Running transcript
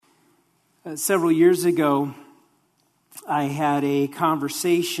Several years ago, I had a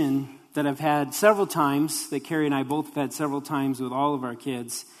conversation that I've had several times, that Carrie and I both have had several times with all of our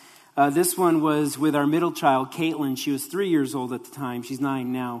kids. This one was with our middle child, Caitlin. She was 3 years old at the time. She's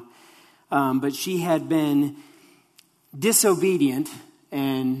 9 now. But she had been disobedient,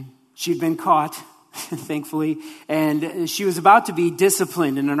 and she'd been caught, thankfully. And she was about to be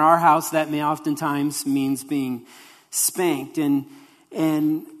disciplined. And in our house, that may oftentimes means being spanked. And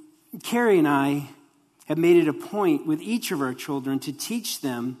Carrie and I have made it a point with each of our children to teach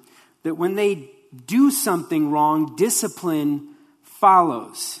them that when they do something wrong, discipline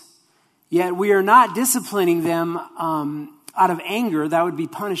follows. Yet we are not disciplining them out of anger. That would be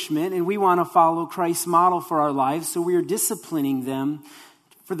punishment. And we want to follow Christ's model for our lives. So we are disciplining them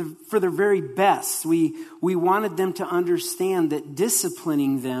for their very best. We wanted them to understand that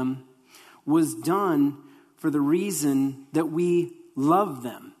disciplining them was done for the reason that we love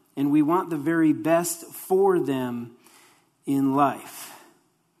them. And we want the very best for them in life.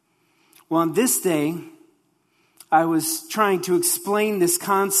 Well, on this day, I was trying to explain this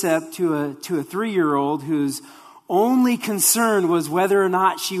concept to a 3-year-old whose only concern was whether or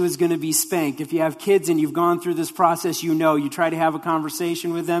not she was going to be spanked. If you have kids and you've gone through this process, you know, you try to have a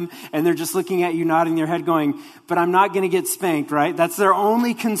conversation with them and they're just looking at you, nodding their head going, but I'm not going to get spanked, right? That's their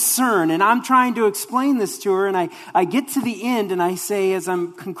only concern. And I'm trying to explain this to her, and I get to the end and I say, as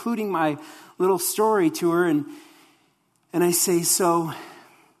I'm concluding my little story to her, and I say, so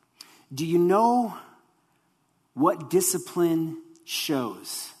do you know what discipline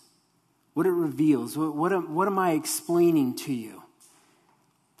shows? What it reveals? What am I explaining to you?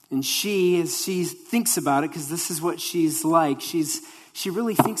 And she, as she thinks about it, because this is what she's like, she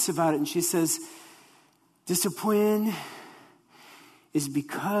really thinks about it, and she says, discipline is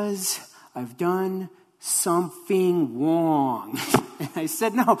because I've done something wrong. And I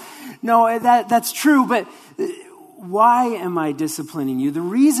said, no, that's true, but why am I disciplining you? The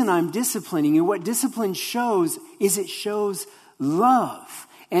reason I'm disciplining you, what discipline shows, is it shows love.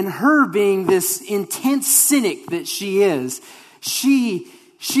 And her being this intense cynic that she is, she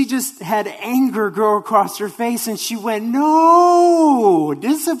just had anger grow across her face, and she went, no,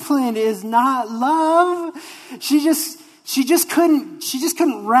 discipline is not love. She just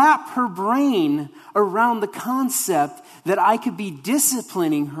couldn't wrap her brain around the concept that I could be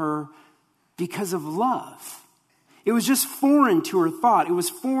disciplining her because of love. It was just foreign to her thought. It was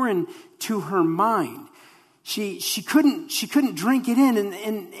foreign to her mind. She couldn't drink it in,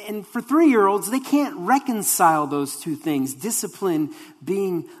 and for 3-year-olds, they can't reconcile those two things, discipline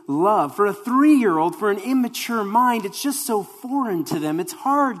being love. For a 3-year-old, for an immature mind, it's just so foreign to them. It's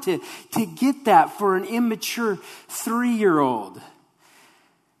hard to get that for an immature 3-year-old.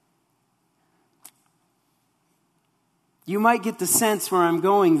 You might get the sense where I'm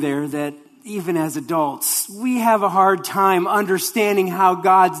going there that even as adults, we have a hard time understanding how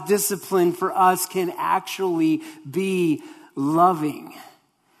God's discipline for us can actually be loving.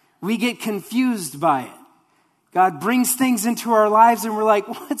 We get confused by it. God brings things into our lives and we're like,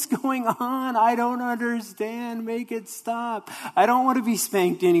 what's going on? I don't understand. Make it stop. I don't want to be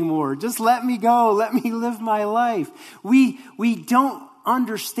spanked anymore. Just let me go. Let me live my life. We don't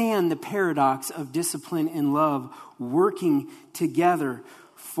understand the paradox of discipline and love working together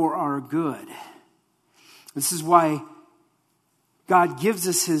for our good. This is why God gives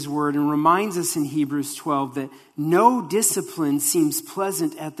us His word and reminds us in Hebrews 12 that no discipline seems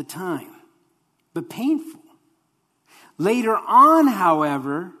pleasant at the time, but painful. Later on,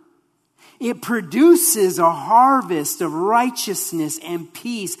 however, it produces a harvest of righteousness and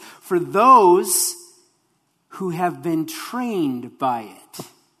peace for those who have been trained by it.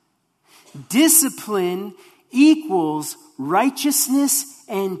 Discipline equals righteousness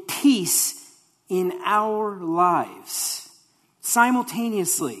and peace in our lives.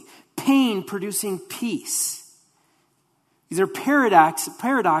 Simultaneously, pain producing peace. These are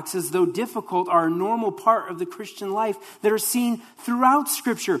paradoxes, though difficult, are a normal part of the Christian life that are seen throughout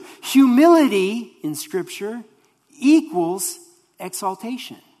Scripture. Humility in Scripture equals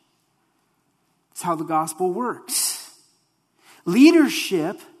exaltation. That's how the gospel works.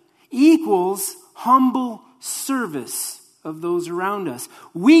 Leadership equals humble service of those around us.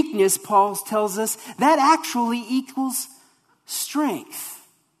 Weakness, Paul tells us, that actually equals strength.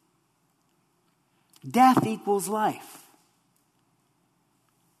 Death equals life.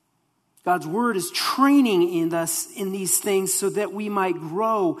 God's word is training in us in these things so that we might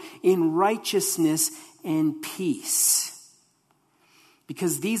grow in righteousness and peace.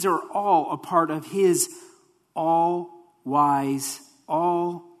 Because these are all a part of His all-wise,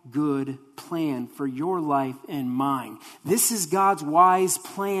 all good plan for your life and mine. This is God's wise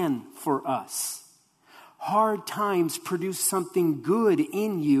plan for us. Hard times produce something good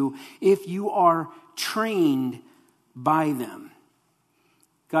in you if you are trained by them.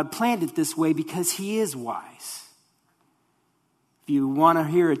 God planned it this way because He is wise. If you want to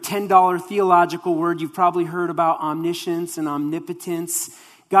hear a $10 theological word, you've probably heard about omniscience and omnipotence.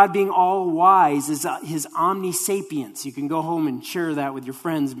 God being all wise is His omnisapience. You can go home and share that with your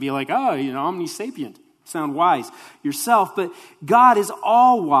friends and be like, oh, omnisapient. Sound wise yourself. But God is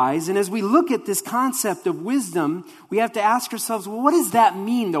all wise. And as we look at this concept of wisdom, we have to ask ourselves, well, what does that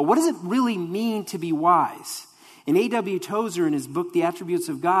mean, though? What does it really mean to be wise? And A.W. Tozer, in his book, The Attributes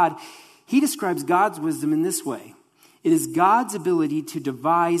of God, he describes God's wisdom in this way. It is God's ability to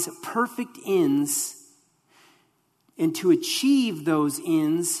devise perfect ends and to achieve those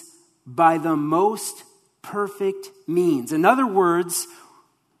ends by the most perfect means. In other words,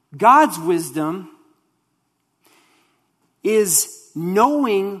 God's wisdom is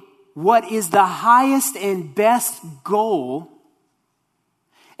knowing what is the highest and best goal,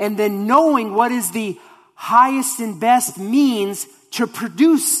 and then knowing what is the highest and best means to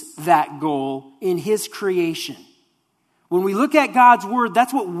produce that goal in His creation. When we look at God's word,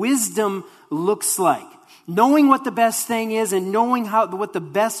 that's what wisdom looks like. Knowing what the best thing is and knowing what the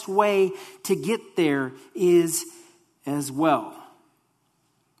best way to get there is as well.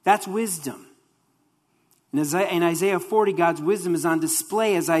 That's wisdom. In Isaiah 40, God's wisdom is on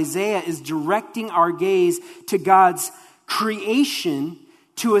display as Isaiah is directing our gaze to God's creation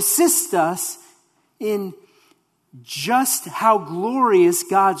to assist us in just how glorious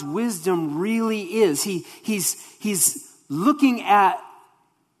God's wisdom really is. He's looking at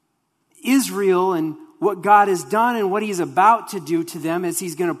Israel and what God has done and what He's about to do to them as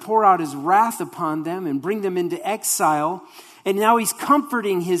He's going to pour out His wrath upon them and bring them into exile. And now He's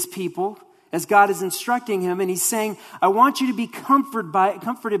comforting His people as God is instructing Him. And He's saying, I want you to be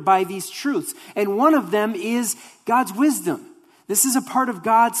comforted by these truths. And one of them is God's wisdom. This is a part of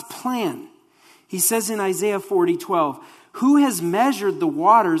God's plan. He says in Isaiah 40:12, who has measured the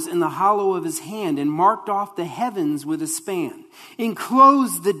waters in the hollow of His hand and marked off the heavens with a span,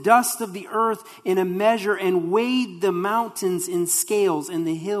 enclosed the dust of the earth in a measure and weighed the mountains in scales and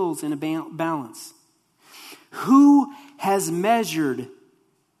the hills in a balance? Who has measured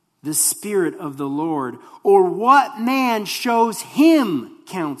the Spirit of the Lord? Or what man shows Him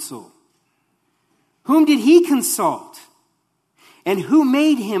counsel? Whom did He consult? And who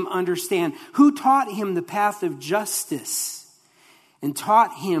made Him understand? Who taught Him the path of justice and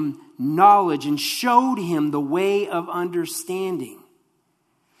taught Him knowledge and showed Him the way of understanding?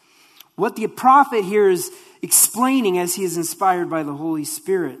 What the prophet here is explaining as he is inspired by the Holy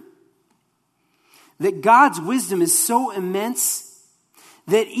Spirit, that God's wisdom is so immense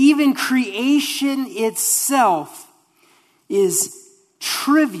that even creation itself is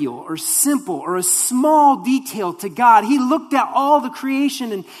trivial or simple or a small detail to God. He looked at all the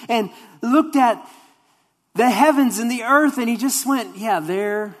creation and looked at the heavens and the earth, and He just went, yeah,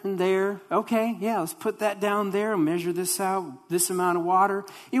 there and there. Okay, yeah, let's put that down there and measure this out, this amount of water.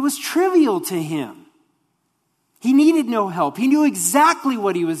 It was trivial to Him. He needed no help. He knew exactly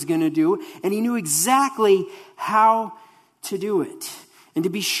what He was going to do, and He knew exactly how to do it. And to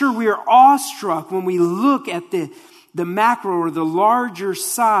be sure, we are awestruck when we look at the macro or the larger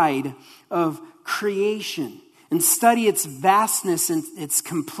side of creation and study its vastness and its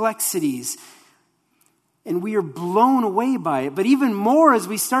complexities. And we are blown away by it. But even more as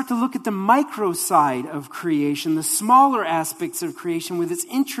we start to look at the micro side of creation, the smaller aspects of creation with its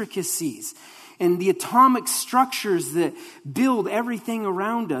intricacies and the atomic structures that build everything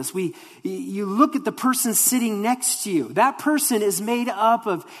around us. You look at the person sitting next to you. That person is made up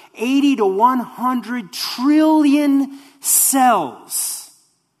of 80 to 100 trillion cells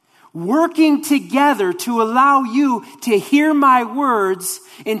working together to allow you to hear my words,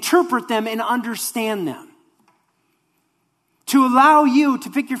 interpret them, and understand them. To allow you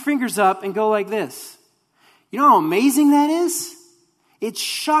to pick your fingers up and go like this. You know how amazing that is? It's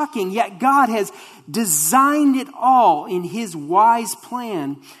shocking, yet God has designed it all in His wise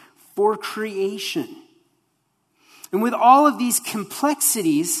plan for creation. And with all of these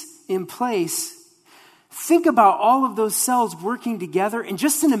complexities in place, think about all of those cells working together, and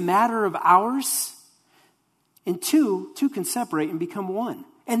just in a matter of hours, and two can separate and become one,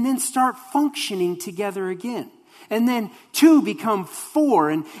 and then start functioning together again. And then 2 become 4,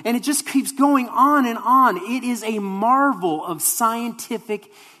 and it just keeps going on and on. It is a marvel of scientific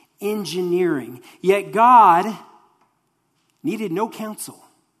engineering. Yet God needed no counsel,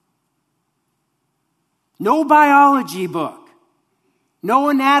 no biology book, No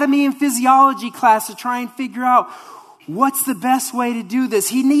anatomy and physiology class to try and figure out what's the best way to do this.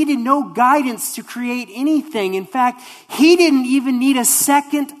 He needed no guidance to create anything. In fact, he didn't even need a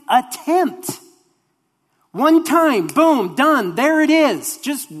second attempt. One time, boom, done. There it is.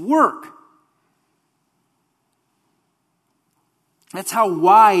 Just work. That's how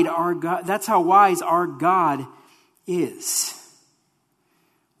wise our God is.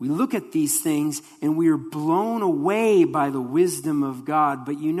 We look at these things and we are blown away by the wisdom of God.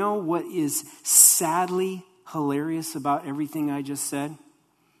 But you know what is sadly hilarious about everything I just said?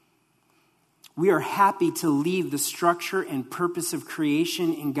 We are happy to leave the structure and purpose of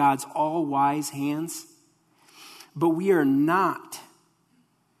creation in God's all-wise hands. But we are not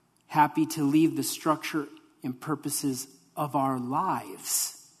happy to leave the structure and purposes of our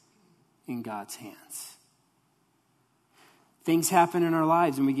lives in God's hands. Things happen in our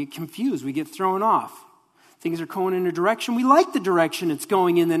lives and we get confused. We get thrown off. Things are going in a direction. We like the direction it's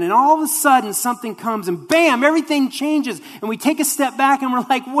going in. And then all of a sudden something comes and bam, everything changes. And we take a step back and we're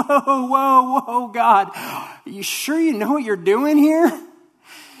like, whoa, God. Are you sure you know what you're doing here?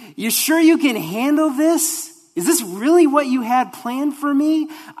 You sure you can handle this? Is this really what you had planned for me?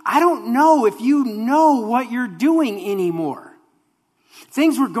 I don't know if you know what you're doing anymore.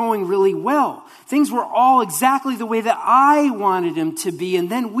 Things were going really well. Things were all exactly the way that I wanted them to be. And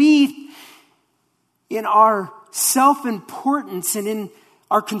then we, in our self-importance and in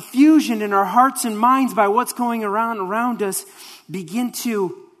our confusion in our hearts and minds by what's going around us, begin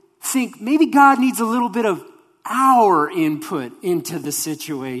to think maybe God needs a little bit of our input into the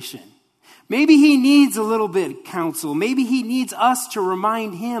situation. Maybe he needs a little bit of counsel. Maybe he needs us to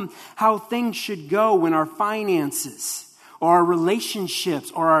remind him how things should go when our finances or our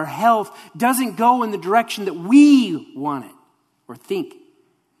relationships or our health doesn't go in the direction that we want it or think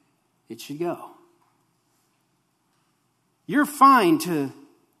it should go. You're fine to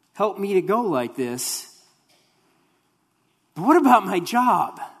help me to go like this, but what about my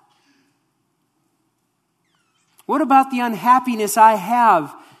job? What about the unhappiness I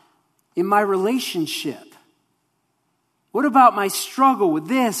have in my relationship? What about my struggle with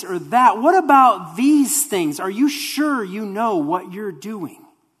this or that? What about these things? Are you sure you know what you're doing?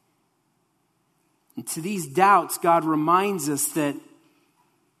 And to these doubts, God reminds us that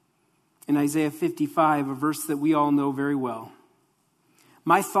in Isaiah 55, a verse that we all know very well,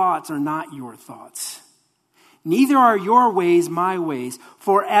 my thoughts are not your thoughts. Neither are your ways my ways.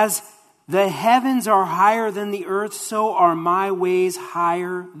 For as the heavens are higher than the earth, so are my ways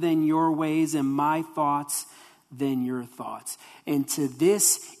higher than your ways, and my thoughts than your thoughts. And to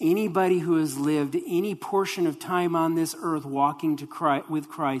this, anybody who has lived any portion of time on this earth walking with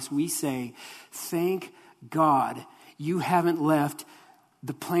Christ, we say, thank God you haven't left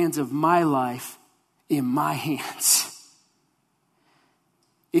the plans of my life in my hands.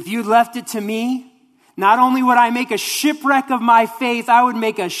 If you'd left it to me, not only would I make a shipwreck of my faith, I would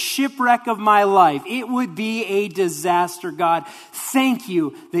make a shipwreck of my life. It would be a disaster, God. Thank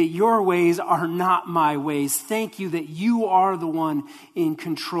you that your ways are not my ways. Thank you that you are the one in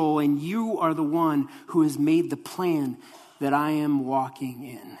control and you are the one who has made the plan that I am walking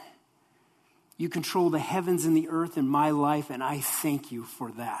in. You control the heavens and the earth in my life, and I thank you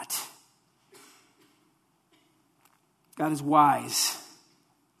for that. God is wise.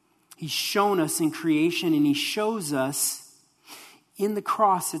 He's shown us in creation, and he shows us in the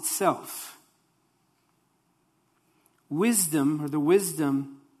cross itself. Wisdom, or the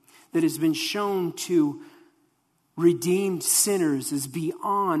wisdom that has been shown to redeemed sinners, is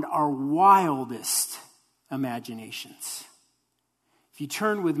beyond our wildest imaginations. If you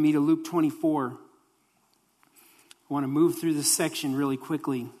turn with me to Luke 24, I want to move through this section really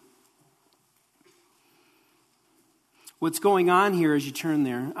quickly. What's going on here as you turn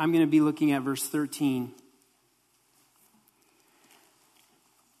there, I'm going to be looking at verse 13.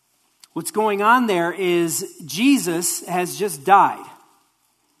 What's going on there is Jesus has just died.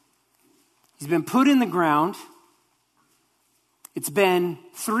 He's been put in the ground. It's been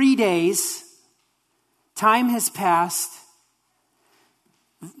 3 days. Time has passed.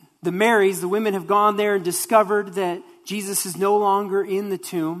 The Marys, the women, have gone there and discovered that Jesus is no longer in the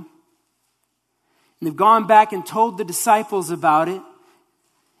tomb. And they've gone back and told the disciples about it.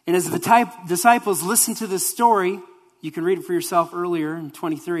 And as the disciples listened to this story, you can read it for yourself earlier in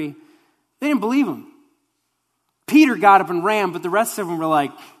 23, they didn't believe him. Peter got up and ran, but the rest of them were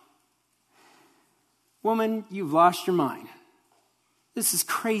like, woman, you've lost your mind. This is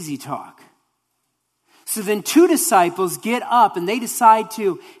crazy talk. So then 2 disciples get up and they decide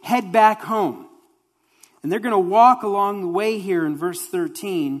to head back home. And they're going to walk along the way here in verse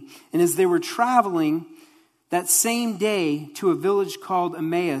 13. And as they were traveling, that same day to a village called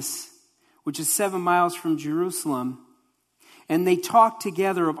Emmaus, which is 7 miles from Jerusalem. And they talked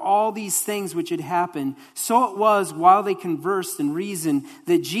together of all these things which had happened. So it was, while they conversed and reasoned,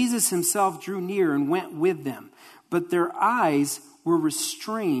 that Jesus himself drew near and went with them. But their eyes were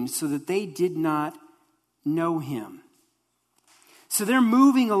restrained so that they did not know him. So they're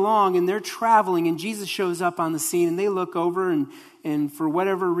moving along and they're traveling, and Jesus shows up on the scene, and they look over, and for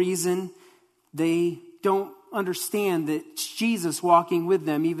whatever reason, they don't understand that it's Jesus walking with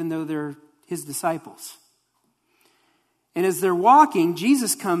them, even though they're his disciples. And as they're walking,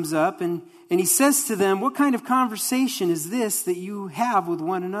 Jesus comes up and he says to them, what kind of conversation is this that you have with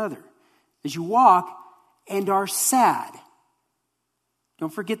one another as you walk and are sad?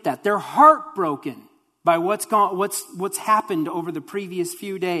 Don't forget that. They're heartbroken by what's happened over the previous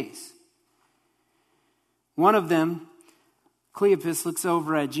few days. One of them, Cleopas, looks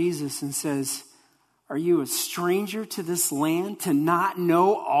over at Jesus and says, are you a stranger to this land to not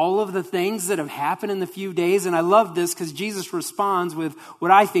know all of the things that have happened in the few days? And I love this because Jesus responds with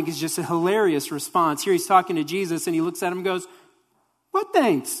what I think is just a hilarious response. Here he's talking to Jesus and he looks at him and goes, what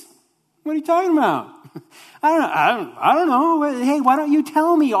things? What are you talking about? I don't know. Hey, why don't you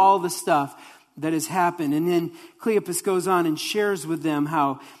tell me all the stuff that has happened? And then Cleopas goes on and shares with them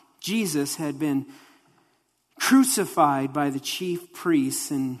how Jesus had been crucified by the chief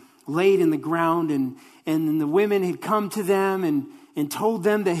priests and laid in the ground, and the women had come to them and told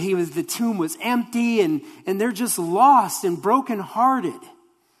them that the tomb was empty, and they're just lost and brokenhearted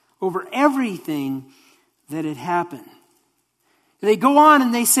over everything that had happened. They go on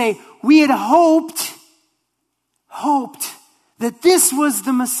and they say, we had hoped that this was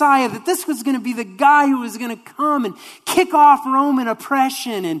the Messiah, that this was going to be the guy who was going to come and kick off Roman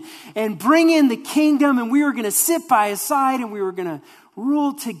oppression and bring in the kingdom, and we were going to sit by his side and we were going to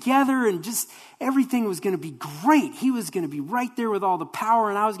rule together, and just everything was going to be great. He was going to be right there with all the power,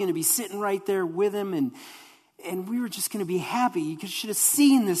 and I was going to be sitting right there with him, and we were just going to be happy. You should have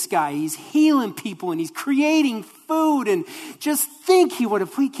seen this guy. He's healing people and he's creating food, and just think what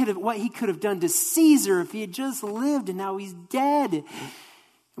he could have done to Caesar if he had just lived, and now he's dead.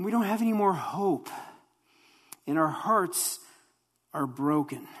 And we don't have any more hope. And our hearts are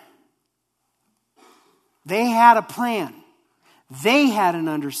broken. They had a plan. They had an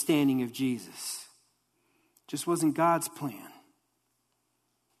understanding of Jesus. It just wasn't God's plan.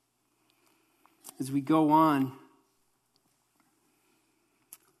 As we go on,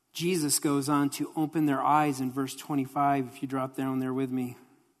 Jesus goes on to open their eyes in verse 25, if you drop down there with me.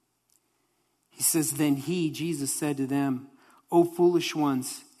 He says, then Jesus said to them, O foolish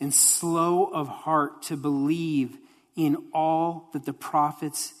ones, and slow of heart to believe in all that the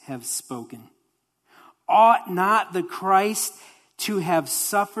prophets have spoken. Ought not the Christ to have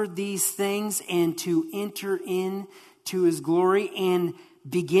suffered these things and to enter into his glory? And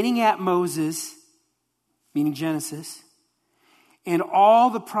beginning at Moses, meaning Genesis, and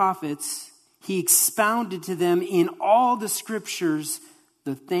all the prophets, he expounded to them in all the scriptures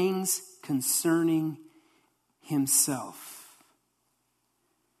the things concerning himself.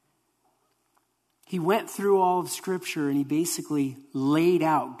 He went through all of scripture and he basically laid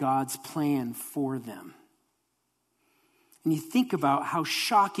out God's plan for them. And you think about how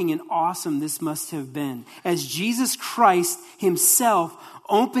shocking and awesome this must have been, as Jesus Christ himself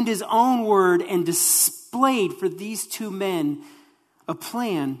opened his own word and displayed for these two men a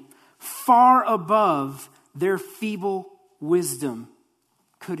plan far above their feeble wisdom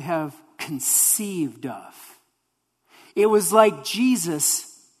could have conceived of. It was like Jesus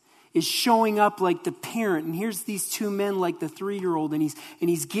is showing up like the parent, and here's these two men like the 3-year-old, and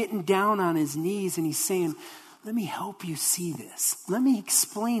he's getting down on his knees and he's saying, let me help you see this. Let me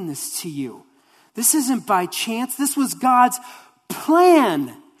explain this to you. This isn't by chance. This was God's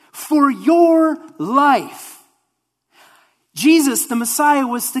plan for your life. Jesus, the Messiah,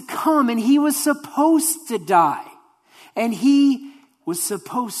 was to come, and he was supposed to die. And he was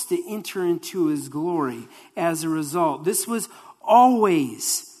supposed to enter into his glory as a result. This was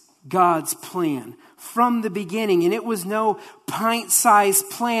always God's plan from the beginning. And it was no pint-sized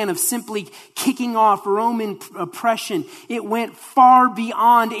plan of simply kicking off Roman oppression. It went far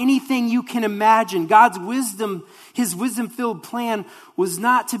beyond anything you can imagine. God's wisdom, his wisdom-filled plan was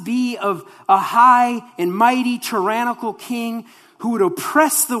not to be of a high and mighty tyrannical king who would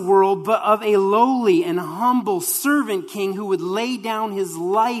oppress the world, but of a lowly and humble servant king who would lay down his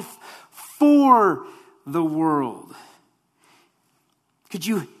life for the world. Could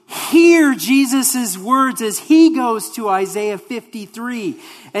you hear Jesus' words as he goes to Isaiah 53?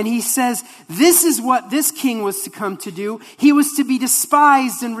 And he says, this is what this king was to come to do. He was to be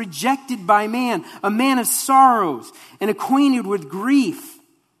despised and rejected by man, a man of sorrows and acquainted with grief.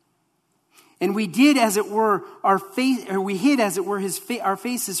 And we did, as it were, our faces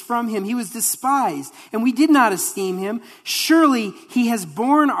from him. He was despised, and we did not esteem him. Surely he has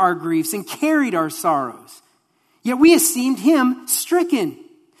borne our griefs and carried our sorrows. Yet we esteemed him stricken,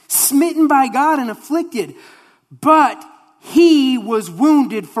 smitten by God and afflicted. But he was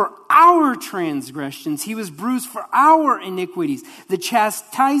wounded for our transgressions. He was bruised for our iniquities. The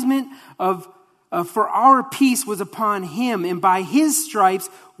chastisement for our peace was upon him, and by his stripes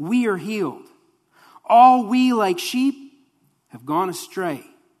we are healed. All we like sheep have gone astray.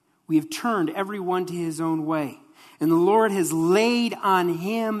 We have turned everyone to his own way. And the Lord has laid on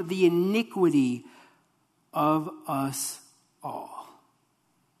him the iniquity of us all.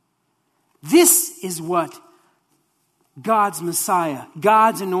 This is what God's Messiah,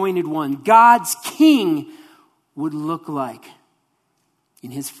 God's anointed one, God's King would look like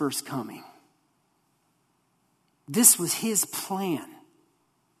in his first coming. This was his plan.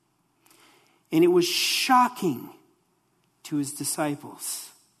 And it was shocking to his disciples.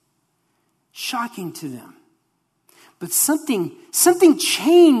 Shocking to them. But something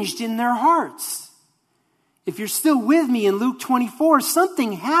changed in their hearts. If you're still with me in Luke 24,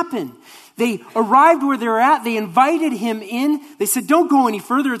 something happened. They arrived where they were at. They invited him in. They said, don't go any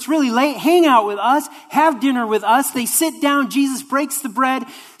further. It's really late. Hang out with us. Have dinner with us. They sit down. Jesus breaks the bread.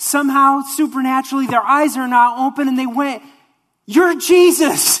 Somehow, supernaturally, their eyes are now open. And they went, you're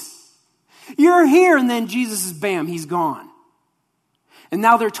Jesus. You're here. And then Jesus is, bam, he's gone. And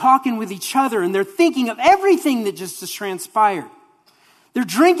now they're talking with each other. And they're thinking of everything that just transpired. They're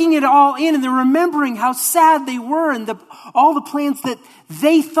drinking it all in, and they're remembering how sad they were, and all the plans that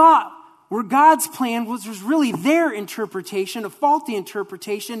they thought were God's plan was really their interpretation, a faulty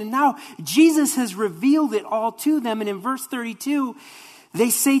interpretation. And now Jesus has revealed it all to them. And in verse 32, they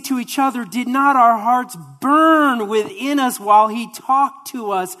say to each other, did not our hearts burn within us while he talked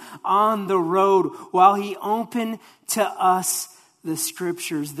to us on the road, while he opened to us the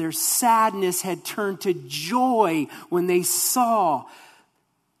scriptures? Their sadness had turned to joy when they saw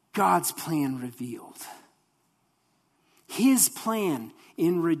God's plan revealed. His plan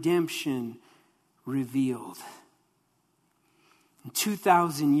in redemption revealed. And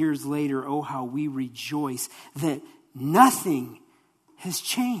 2,000 years later, oh, how we rejoice that nothing has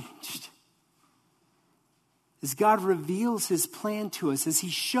changed. As God reveals his plan to us, as he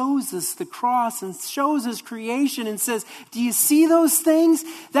shows us the cross and shows us creation and says, do you see those things?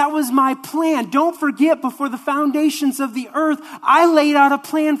 That was my plan. Don't forget, before the foundations of the earth, I laid out a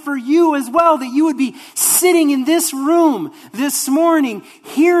plan for you as well, that you would be sitting in this room this morning,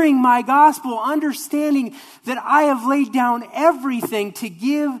 hearing my gospel, understanding that I have laid down everything to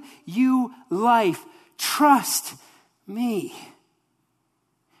give you life. Trust me.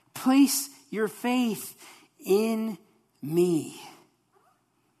 Place your faith in me.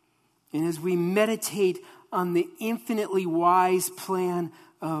 And as we meditate on the infinitely wise plan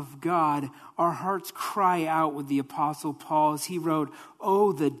of God, our hearts cry out with the Apostle Paul as he wrote,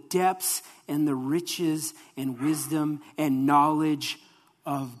 oh, the depths and the riches and wisdom and knowledge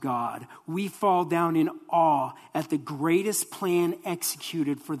of God. We fall down in awe at the greatest plan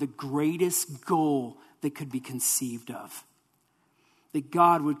executed for the greatest goal that could be conceived of. That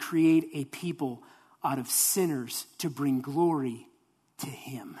God would create a people out of sinners to bring glory to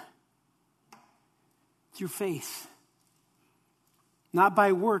him. Through faith. Not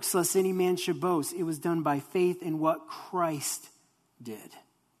by works, lest any man should boast. It was done by faith in what Christ did.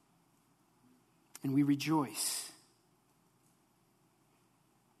 And we rejoice.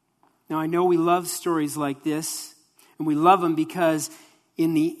 Now, I know we love stories like this, and we love them because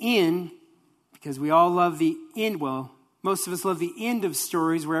in the end, because we all love the end, well, most of us love the end of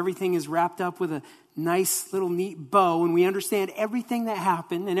stories where everything is wrapped up with a nice little neat bow, and we understand everything that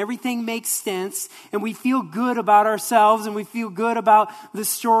happened, and everything makes sense, and we feel good about ourselves, and we feel good about the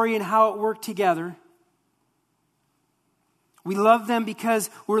story and how it worked together. We love them because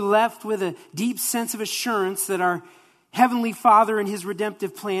we're left with a deep sense of assurance that our Heavenly Father in his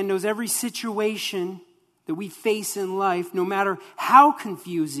redemptive plan knows every situation that we face in life, no matter how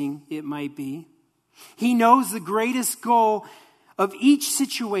confusing it might be. He knows the greatest goal of each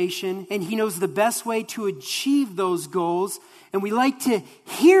situation, and he knows the best way to achieve those goals. And we like to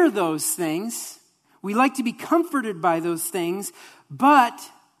hear those things. We like to be comforted by those things. But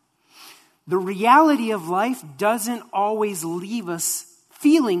the reality of life doesn't always leave us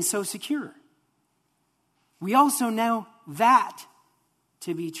feeling so secure. We also know that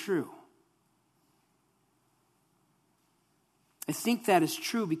to be true. I think that is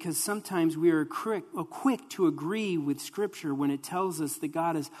true because sometimes we are quick to agree with Scripture when it tells us that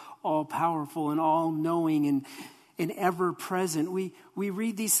God is all-powerful and all-knowing and ever-present. We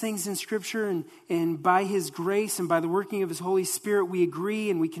read these things in Scripture, and by His grace and by the working of His Holy Spirit, we agree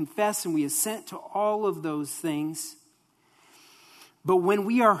and we confess and we assent to all of those things. But when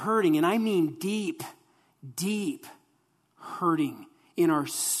we are hurting, and I mean deep, deep hurting in our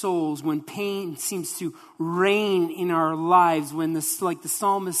souls, when pain seems to reign in our lives, when like the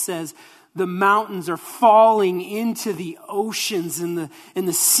psalmist says, the mountains are falling into the oceans and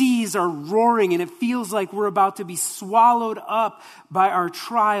the seas are roaring, and it feels like we're about to be swallowed up by our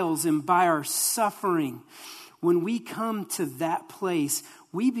trials and by our suffering. When we come to that place,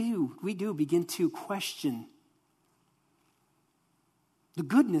 we do begin to question the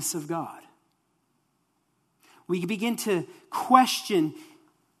goodness of God. We begin to question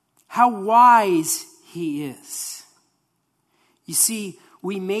how wise He is. You see,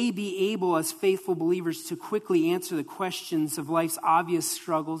 we may be able as faithful believers to quickly answer the questions of life's obvious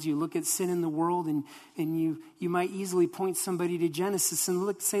struggles. You look at sin in the world and you might easily point somebody to Genesis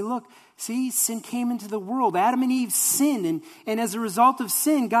and say, see, sin came into the world. Adam and Eve sinned, and as a result of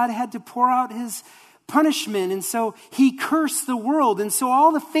sin, God had to pour out His punishment, and so He cursed the world. And so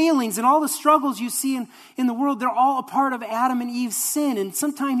all the failings and all the struggles you see in the world, they're all a part of Adam and Eve's sin. And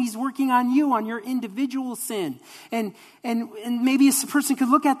sometimes He's working on you, on your individual sin. And maybe a person could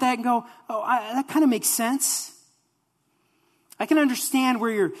look at that and go, that kind of makes sense. I can understand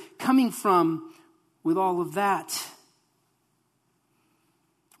where you're coming from with all of that.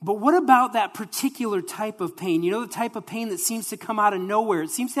 But what about that particular type of pain? You know, the type of pain that seems to come out of nowhere.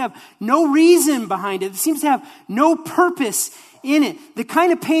 It seems to have no reason behind it. It seems to have no purpose in it. The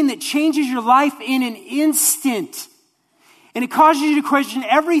kind of pain that changes your life in an instant. And it causes you to question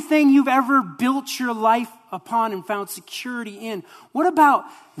everything you've ever built your life upon and found security in. What about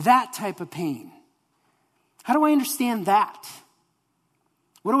that type of pain? How do I understand that?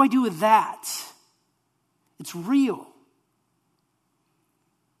 What do I do with that? It's real.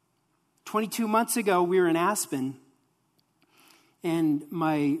 22 months ago, we were in Aspen, and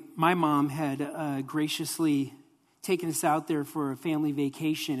my mom had graciously taken us out there for a family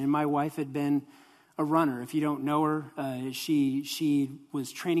vacation, and my wife had been a runner. If you don't know her, she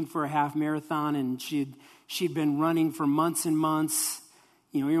was training for a half marathon, and she'd been running for months and months,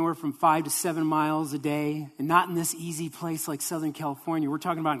 anywhere from 5 to 7 miles a day, and not in this easy place like Southern California. We're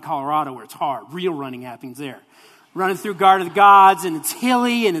talking about in Colorado where it's hard. Real running happens there. Running through Garden of the Gods, and it's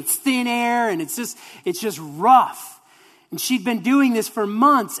hilly, and it's thin air, and it's just rough. And she'd been doing this for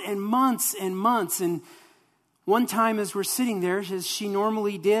months and months and months. And one time as we're sitting there, as she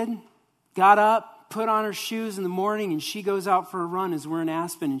normally did, got up, put on her shoes in the morning, and she goes out for a run as we're in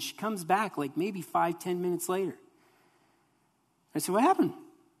Aspen, and she comes back like maybe 5-10 minutes later. I said, "What happened?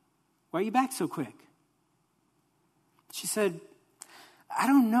 Why are you back so quick?" She said, "I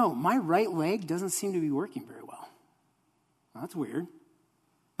don't know. My right leg doesn't seem to be working very well." Well, that's weird.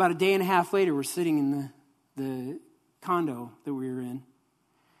 About a day and a half later, we're sitting in the condo that we were in.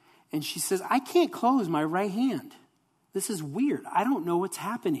 And she says, "I can't close my right hand. This is weird. I don't know what's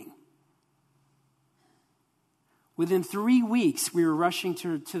happening." Within 3 weeks, we were rushing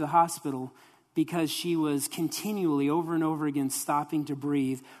to the hospital because she was continually, over and over again, stopping to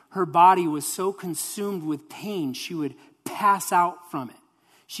breathe. Her body was so consumed with pain, she would pass out from it.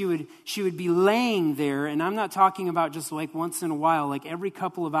 She would be laying there, and I'm not talking about just like once in a while, like every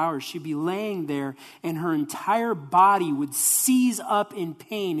couple of hours, she'd be laying there, and her entire body would seize up in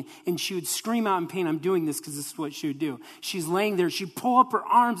pain, and she would scream out in pain. I'm doing this because this is what she would do. She's laying there, she'd pull up her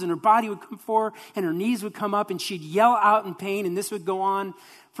arms, and her body would come forward, and her knees would come up, and she'd yell out in pain, and this would go on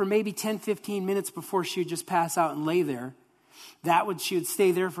for maybe 10-15 minutes before she would just pass out and lay there. She would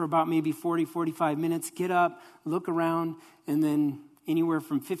stay there for about maybe 40-45 minutes, get up, look around, and then anywhere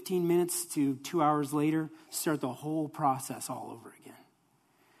from 15 minutes to 2 hours later, start the whole process all over again.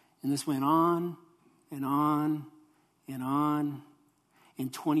 And this went on and on and on.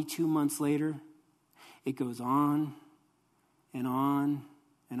 And 22 months later, it goes on and on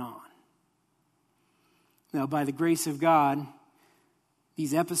and on. Now, by the grace of God,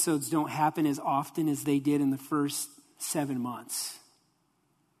 these episodes don't happen as often as they did in the first 7 months.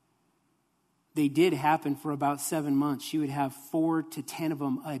 They did happen for about 7 months. She would have 4 to 10 of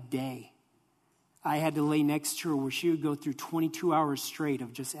them a day. I had to lay next to her where she would go through 22 hours straight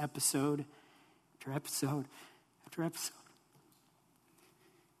of just episode after episode after episode.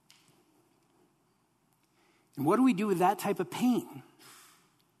 And what do we do with that type of pain?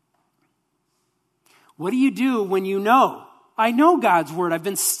 What do you do when you know, I know God's word. I've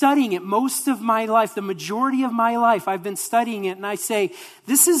been studying it most of my life, the majority of my life. I've been studying it, and I say,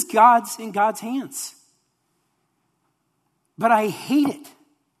 this is in God's hands. But I hate it.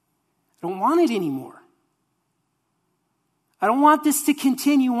 I don't want it anymore. I don't want this to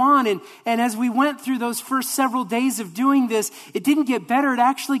continue on. And as we went through those first several days of doing this, it didn't get better. It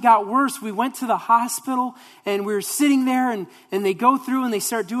actually got worse. We went to the hospital and we were sitting there and they go through and they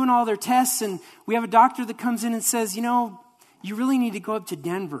start doing all their tests. And we have a doctor that comes in and says, you really need to go up to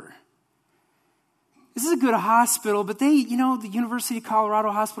Denver. This is a good hospital, but the University of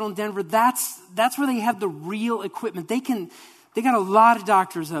Colorado Hospital in Denver, that's where they have the real equipment. They got a lot of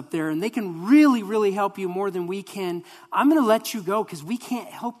doctors up there, and they can really, really help you more than we can. I'm going to let you go because we can't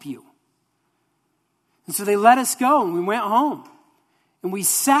help you. And so they let us go, and we went home. And we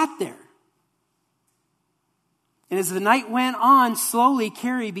sat there. And as the night went on, slowly,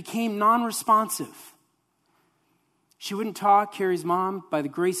 Carrie became non-responsive. She wouldn't talk. Carrie's mom, by the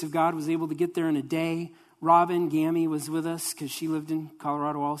grace of God, was able to get there in a day. Robin Gammy was with us because she lived in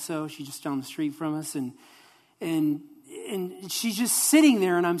Colorado also. She's just down the street from us. And she's just sitting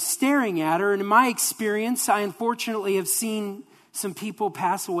there, and I'm staring at her. And in my experience, I unfortunately have seen some people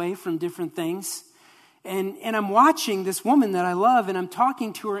pass away from different things. And I'm watching this woman that I love, and I'm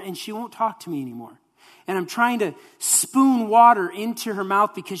talking to her, and she won't talk to me anymore. And I'm trying to spoon water into her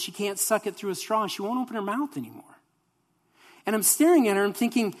mouth because she can't suck it through a straw, and she won't open her mouth anymore. And I'm staring at her and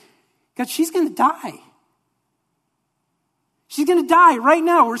thinking, God, she's going to die. She's going to die right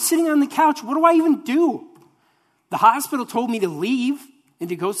now. We're sitting on the couch. What do I even do? The hospital told me to leave and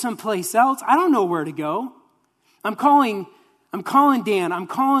to go someplace else. I don't know where to go. I'm calling Dan. I'm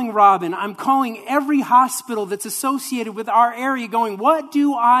calling Robin. I'm calling every hospital that's associated with our area going, what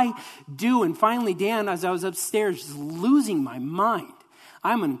do I do? And finally, Dan, as I was upstairs, just losing my mind.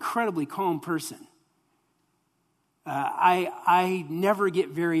 I'm an incredibly calm person. I never get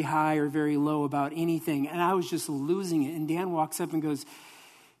very high or very low about anything. And I was just losing it. And Dan walks up and goes,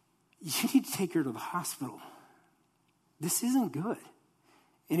 you need to take her to the hospital. This isn't good.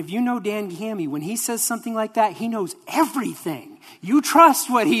 And if you know Dan Gammy, when he says something like that, he knows everything. You trust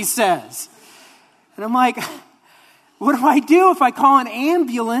what he says. And I'm like, what do I do if I call an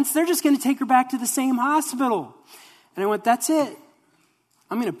ambulance? They're just going to take her back to the same hospital. And I went, that's it.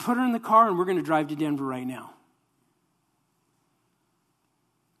 I'm going to put her in the car and we're going to drive to Denver right now.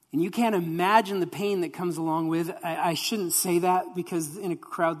 And you can't imagine the pain that comes along with it. I shouldn't say that because in a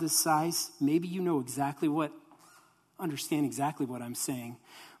crowd this size, maybe you know understand exactly what I'm saying.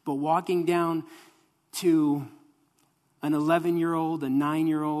 But walking down to an 11-year-old, a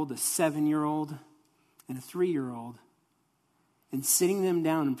 9-year-old, a 7-year-old, and a 3-year-old, and sitting them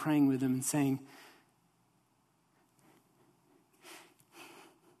down and praying with them and saying,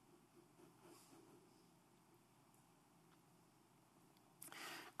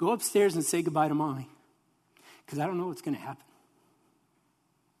 go upstairs and say goodbye to Mommy, because I don't know what's going to happen.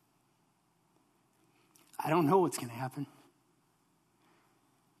 I don't know what's going to happen.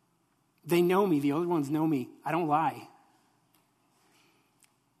 They know me. The other ones know me. I don't lie.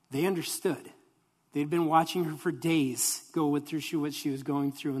 They understood. They'd been watching her for days go through what she was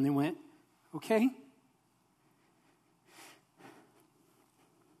going through, and they went, okay.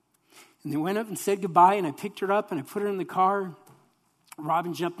 And they went up and said goodbye, and I picked her up, and I put her in the car.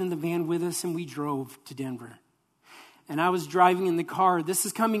 Robin jumped in the van with us, and we drove to Denver. And I was driving in the car. This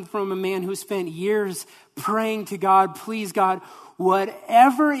is coming from a man who spent years praying to God, please, God,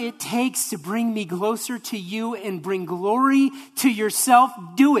 whatever it takes to bring me closer to you and bring glory to yourself,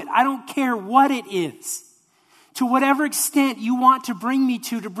 do it. I don't care what it is. To whatever extent you want to bring me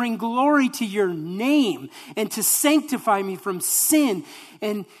to bring glory to your name and to sanctify me from sin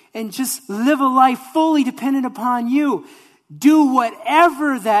and just live a life fully dependent upon you. Do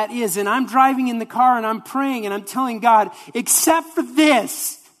whatever that is. And I'm driving in the car and I'm praying and I'm telling God, except for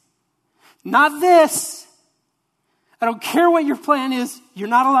this, not this. I don't care what your plan is. You're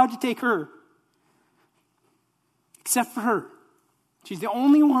not allowed to take her. Except for her. She's the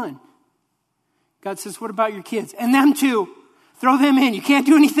only one. God says, what about your kids? And them too. Throw them in. You can't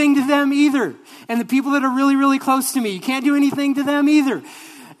do anything to them either. And the people that are really, really close to me, you can't do anything to them either.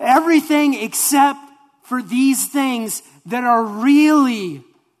 Everything except for these things that are really,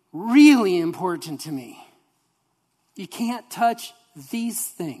 really important to me. You can't touch these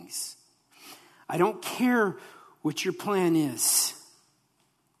things. I don't care what your plan is.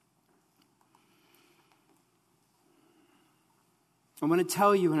 I want to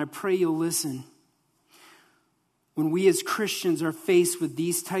tell you, and I pray you'll listen. When we as Christians are faced with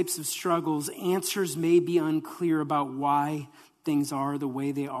these types of struggles, answers may be unclear about why things are the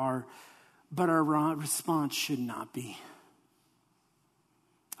way they are, but our response should not be.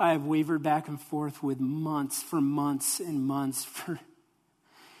 I have wavered back and forth with months and months.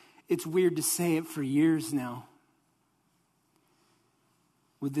 It's weird to say it, for years now,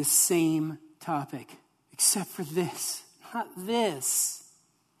 with this same topic, except for this, not this.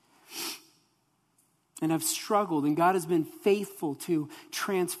 And I've struggled, and God has been faithful to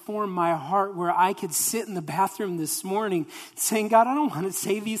transform my heart, where I could sit in the bathroom this morning saying, God, I don't want to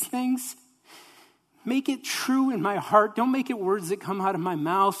say these things. Make it true in my heart. Don't make it words that come out of my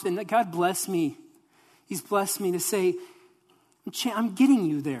mouth. And God bless me. He's blessed me to say, I'm getting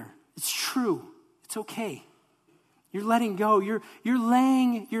you there. It's true. It's okay. You're letting go. You're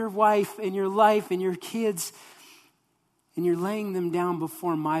laying your wife and your life and your kids, and you're laying them down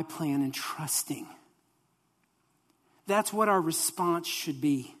before my plan and trusting. That's what our response should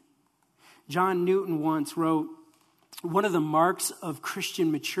be. John Newton once wrote, one of the marks of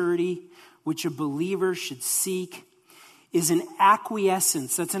Christian maturity, which a believer should seek, is an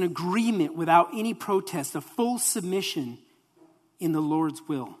acquiescence. That's an agreement without any protest, a full submission in the Lord's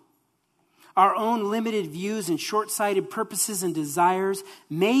will. Our own limited views and short-sighted purposes and desires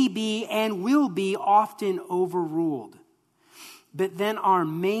may be and will be often overruled. But then our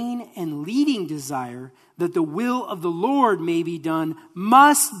main and leading desire, that the will of the Lord may be done,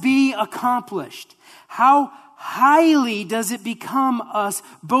 must be accomplished. How highly does it become us,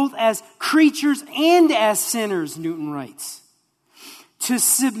 both as creatures and as sinners, Newton writes, to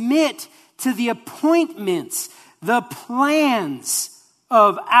submit to the appointments, the plans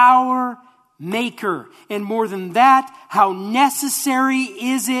of our Maker. And more than that, how necessary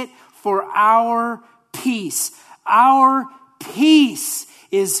is it for our peace? Our peace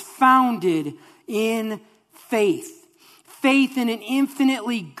is founded in faith. Faith in an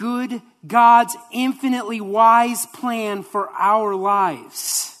infinitely good God's infinitely wise plan for our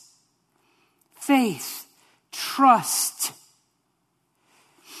lives. Faith, trust.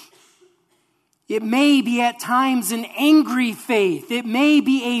 It may be at times an angry faith. It may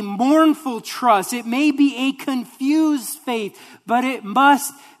be a mournful trust. It may be a confused faith, but it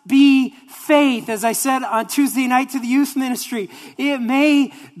must be faith. As I said on Tuesday night to the youth ministry, it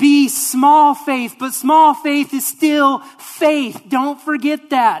may be small faith, but small faith is still faith. Don't forget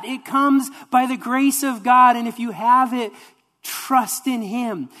that. It comes by the grace of God, and if you have it, trust in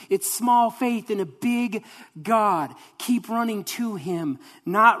Him. It's small faith in a big God. Keep running to Him,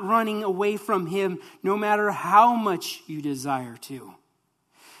 not running away from Him, no matter how much you desire to.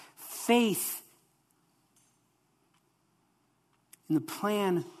 Faith in the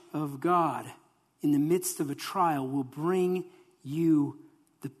plan of God in the midst of a trial will bring you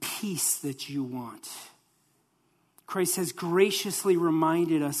the peace that you want. Christ has graciously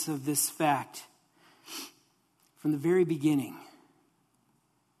reminded us of this fact from the very beginning.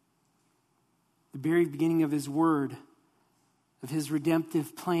 The very beginning of His Word, of His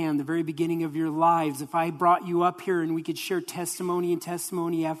redemptive plan, the very beginning of your lives. If I brought you up here and we could share testimony and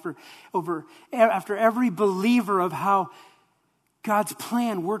testimony after every believer of how God's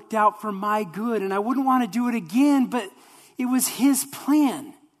plan worked out for my good. And I wouldn't want to do it again, but it was His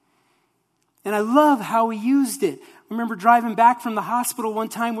plan. And I love how He used it. I remember driving back from the hospital one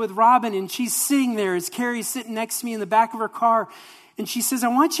time with Robin, and she's sitting there as Carrie's sitting next to me in the back of her car. And she says, I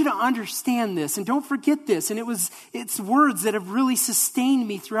want you to understand this, and don't forget this. And it's words that have really sustained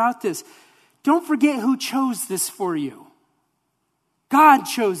me throughout this. Don't forget who chose this for you. God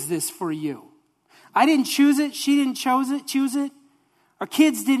chose this for you. I didn't choose it. She didn't choose it. Our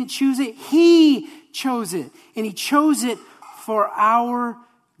kids didn't choose it. He chose it. And He chose it for our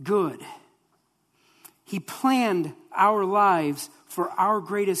good. He planned our lives for our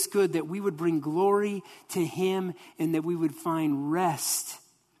greatest good, that we would bring glory to Him and that we would find rest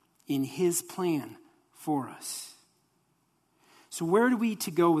in His plan for us. So where do we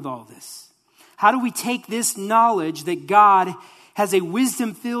to go with all this? How do we take this knowledge that God has a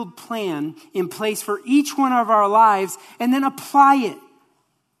wisdom-filled plan in place for each one of our lives and then apply it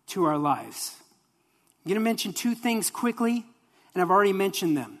to our lives? I'm going to mention two things quickly, and I've already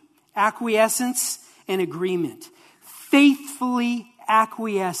mentioned them. Acquiescence and agreement. Faithfully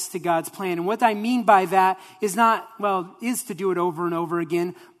acquiesce to God's plan. And what I mean by that is is to do it over and over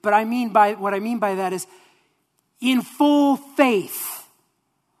again, but what I mean by that is in full faith.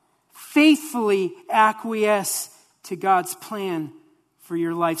 Faithfully acquiesce to God's plan for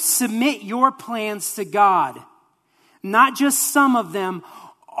your life. Submit your plans to God. Not just some of them,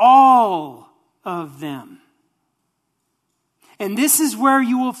 all of them. And this is where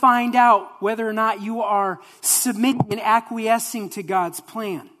you will find out whether or not you are submitting and acquiescing to God's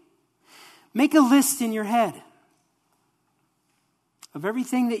plan. Make a list in your head of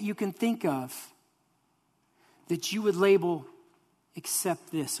everything that you can think of that you would label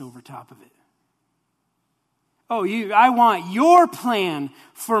except this over top of it. Oh, I want your plan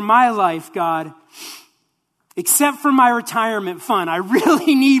for my life, God, except for my retirement fund. I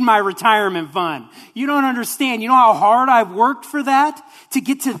really need my retirement fund. You don't understand. You know how hard I've worked for that? To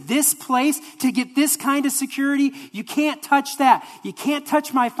get to this place, to get this kind of security? You can't touch that. You can't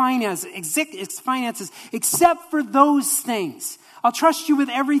touch my finances except for those things. I'll trust you with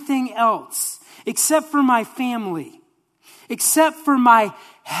everything else, except for my family, except for my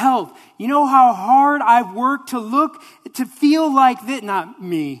health. You know how hard I've worked to feel like that? Not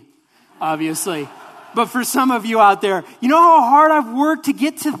me, obviously. But for some of you out there, you know how hard I've worked to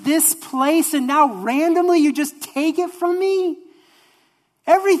get to this place, and now randomly you just take it from me?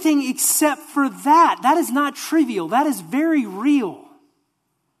 Everything except for that. That is not trivial. That is very real.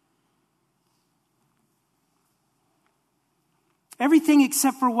 Everything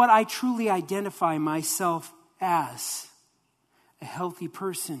except for what I truly identify myself as. A healthy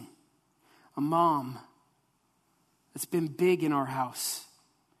person. A mom that's been big in our house.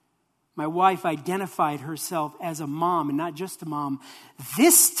 My wife identified herself as a mom, and not just a mom,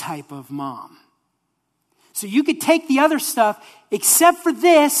 this type of mom. So you could take the other stuff, except for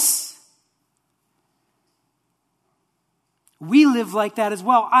this. We live like that as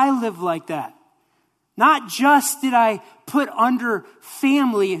well. I live like that. Not just did I put under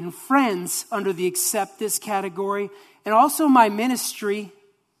family and friends under the accept this category, and also my ministry.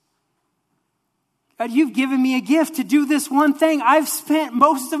 God, you've given me a gift to do this one thing. I've spent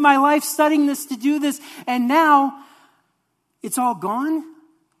most of my life studying this to do this, and now it's all gone.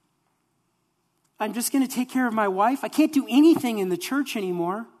 I'm just going to take care of my wife. I can't do anything in the church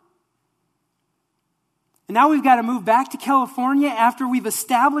anymore. And now we've got to move back to California after we've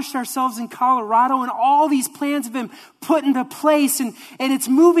established ourselves in Colorado, and all these plans have been put into place, and it's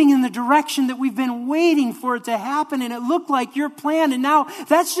moving in the direction that we've been waiting for it to happen, and it looked like your plan, and now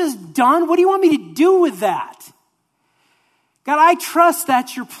that's just done. What do you want me to do with that? God, I trust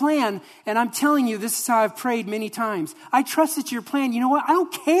that's your plan, and I'm telling you, this is how I've prayed many times. I trust it's your plan. You know what? I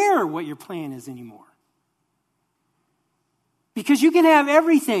don't care what your plan is anymore. Because you can have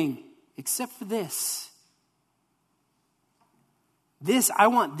everything except for this. I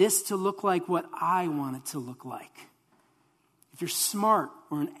want this to look like what I want it to look like. If you're smart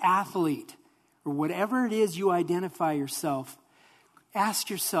or an athlete or whatever it is you identify yourself, ask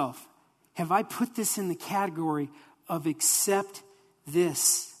yourself, have I put this in the category of accept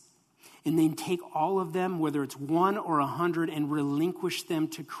this? And then take all of them, whether it's 1 or 100, and relinquish them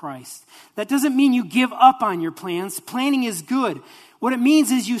to Christ. That doesn't mean you give up on your plans. Planning is good. What it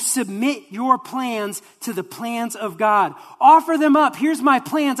means is you submit your plans to the plans of God. Offer them up. Here's my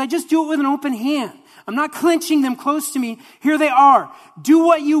plans. I just do it with an open hand. I'm not clenching them close to me. Here they are. Do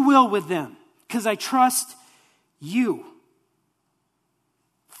what you will with them, because I trust you.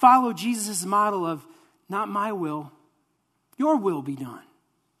 Follow Jesus' model of not my will, your will be done.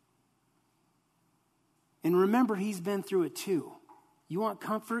 And remember, he's been through it too. You want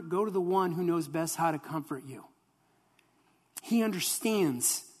comfort? Go to the one who knows best how to comfort you. He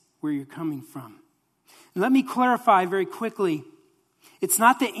understands where you're coming from. And let me clarify very quickly. It's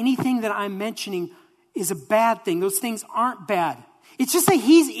not that anything that I'm mentioning is a bad thing. Those things aren't bad. It's just that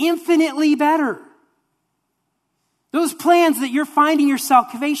he's infinitely better. Those plans that you're finding your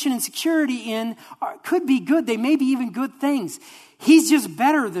salvation and security in could be good. They may be even good things. He's just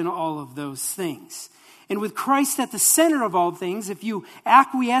better than all of those things. And with Christ at the center of all things, if you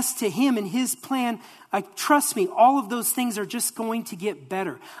acquiesce to him and his plan, trust me, all of those things are just going to get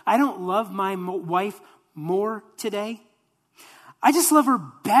better. I don't love my wife more today. I just love her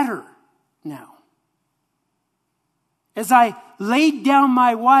better now. As I laid down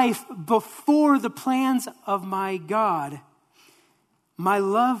my wife before the plans of my God, my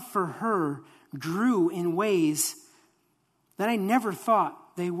love for her grew in ways that I never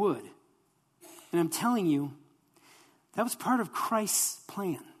thought they would. And I'm telling you, that was part of Christ's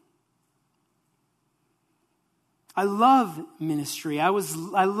plan. I love ministry. I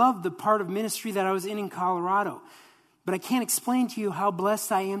love the part of ministry that I was in Colorado. But I can't explain to you how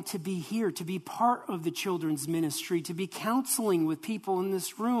blessed I am to be here, to be part of the children's ministry, to be counseling with people in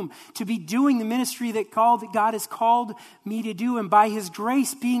this room, to be doing the ministry that God has called me to do, and by his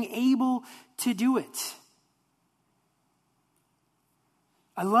grace being able to do it.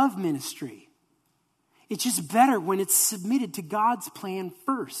 I love ministry. It's just better when it's submitted to God's plan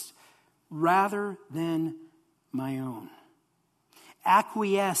first, rather than my own.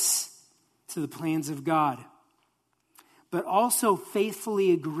 Acquiesce to the plans of God, but also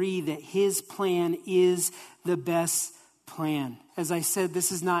faithfully agree that his plan is the best plan. As I said,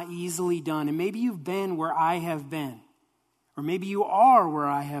 this is not easily done. And maybe you've been where I have been, Or maybe you are where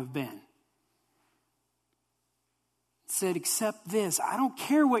I have been. Said, accept this. I don't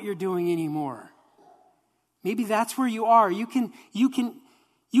care what you're doing anymore. Maybe that's where you are. You can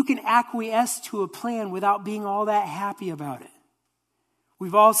acquiesce to a plan without being all that happy about it.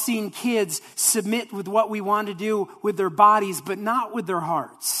 We've all seen kids submit with what we want to do with their bodies, but not with their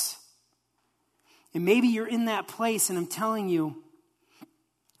hearts. And maybe you're in that place, and I'm telling you,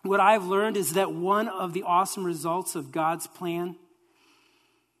 what I've learned is that one of the awesome results of God's plan,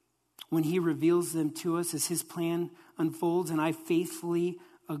 when he reveals them to us as his plan unfolds and I faithfully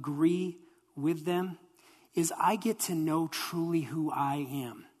agree with them, is I get to know truly who I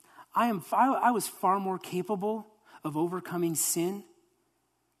am. I was far more capable of overcoming sin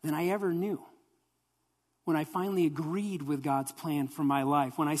than I ever knew when I finally agreed with God's plan for my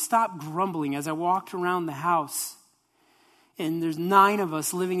life. When I stopped grumbling as I walked around the house, and there's 9 of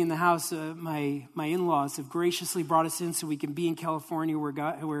us living in the house. My in-laws have graciously brought us in so we can be in California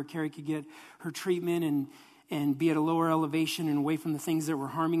where Carrie could get her treatment and be at a lower elevation and away from the things that were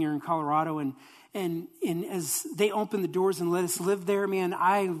harming her in Colorado. And as they opened the doors and let us live there, man,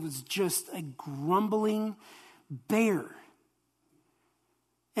 I was just a grumbling bear.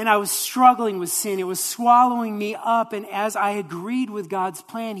 And I was struggling with sin. It was swallowing me up. And as I agreed with God's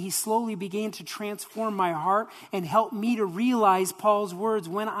plan, he slowly began to transform my heart and help me to realize Paul's words,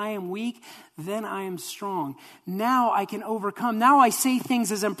 when I am weak, then I am strong. Now I can overcome. Now I say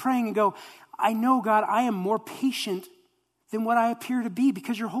things as I'm praying and go, I know, God, I am more patient than what I appear to be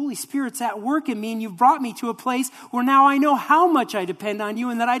because your Holy Spirit's at work in me and you've brought me to a place where now I know how much I depend on you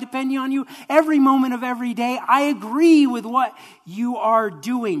and that I depend on you every moment of every day. I agree with what you are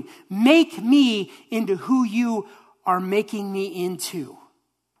doing. Make me into who you are making me into.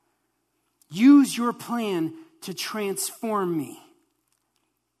 Use your plan to transform me.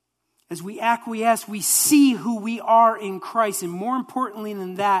 As we acquiesce, we see who we are in Christ. And more importantly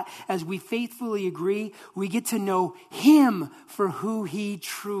than that, as we faithfully agree, we get to know him for who he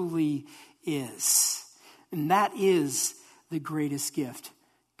truly is. And that is the greatest gift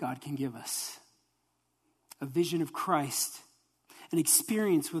God can give us. A vision of Christ, an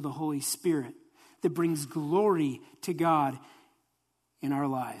experience with the Holy Spirit that brings glory to God in our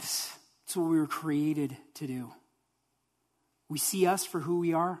lives. That's what we were created to do. We see us for who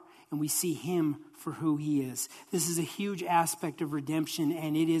we are, and we see him for who he is. This is a huge aspect of redemption,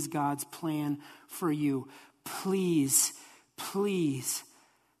 and it is God's plan for you. Please, please,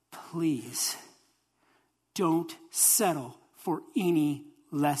 please don't settle for any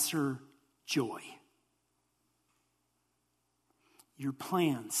lesser joy. Your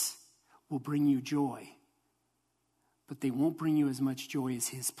plans will bring you joy, but they won't bring you as much joy as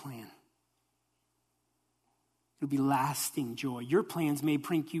his plan. It'll be lasting joy. Your plans may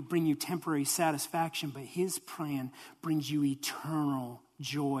bring you temporary satisfaction, but his plan brings you eternal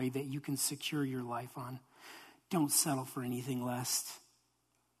joy that you can secure your life on. Don't settle for anything less.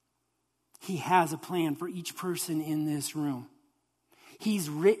 He has a plan for each person in this room. He's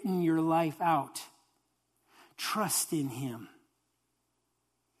written your life out. Trust in him.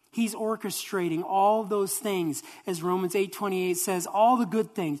 He's orchestrating all those things, as Romans 8:28 says, all the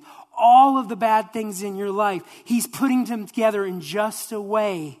good things, all of the bad things in your life. He's putting them together in just a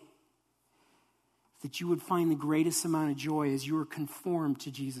way that you would find the greatest amount of joy as you are conformed to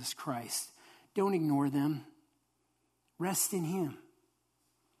Jesus Christ. Don't ignore them. Rest in him.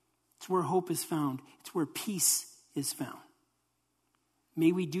 It's where hope is found. It's where peace is found.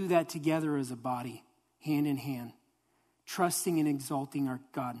 May we do that together as a body, hand in hand, trusting and exalting our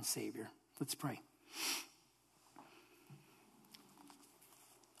God and Savior. Let's pray.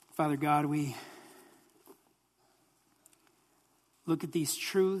 Father God, we look at these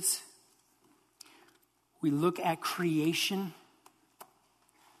truths. We look at creation.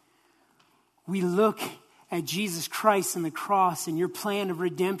 We look at Jesus Christ and the cross and your plan of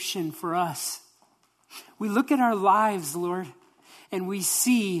redemption for us. We look at our lives, Lord, and we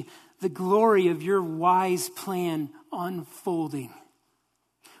see the glory of your wise plan unfolding.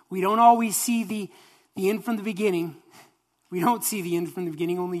 We don't always see the end from the beginning. We don't see the end from the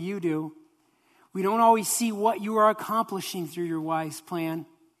beginning, only you do. We don't always see what you are accomplishing through your wise plan.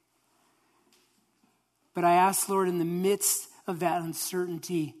 But I ask, Lord, in the midst of that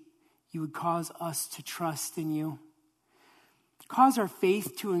uncertainty, you would cause us to trust in you. Cause our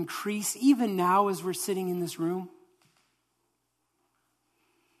faith to increase even now as we're sitting in this room.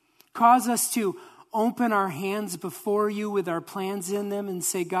 Cause us to open our hands before you with our plans in them and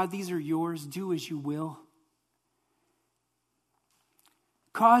say, God, these are yours. Do as you will.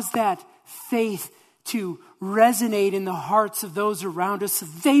 Cause that faith to resonate in the hearts of those around us so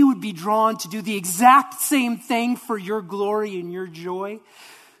they would be drawn to do the exact same thing for your glory and your joy.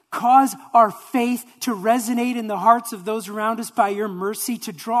 Cause our faith to resonate in the hearts of those around us by your mercy,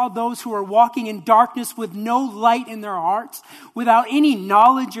 to draw those who are walking in darkness with no light in their hearts, without any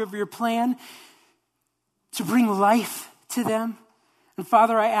knowledge of your plan, to bring life to them. And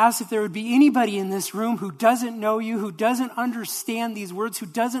Father, I ask if there would be anybody in this room who doesn't know you, who doesn't understand these words, who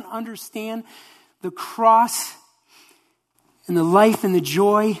doesn't understand the cross and the life and the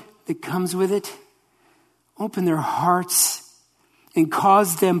joy that comes with it. Open their hearts and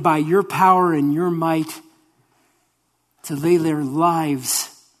cause them by your power and your might to lay their lives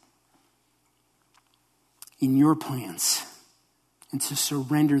in your plans and to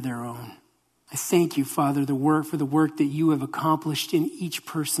surrender their own. I thank you, Father, for the work that you have accomplished in each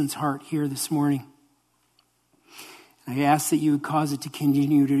person's heart here this morning. I ask that you would cause it to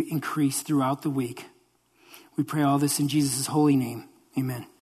continue to increase throughout the week. We pray all this in Jesus' holy name. Amen.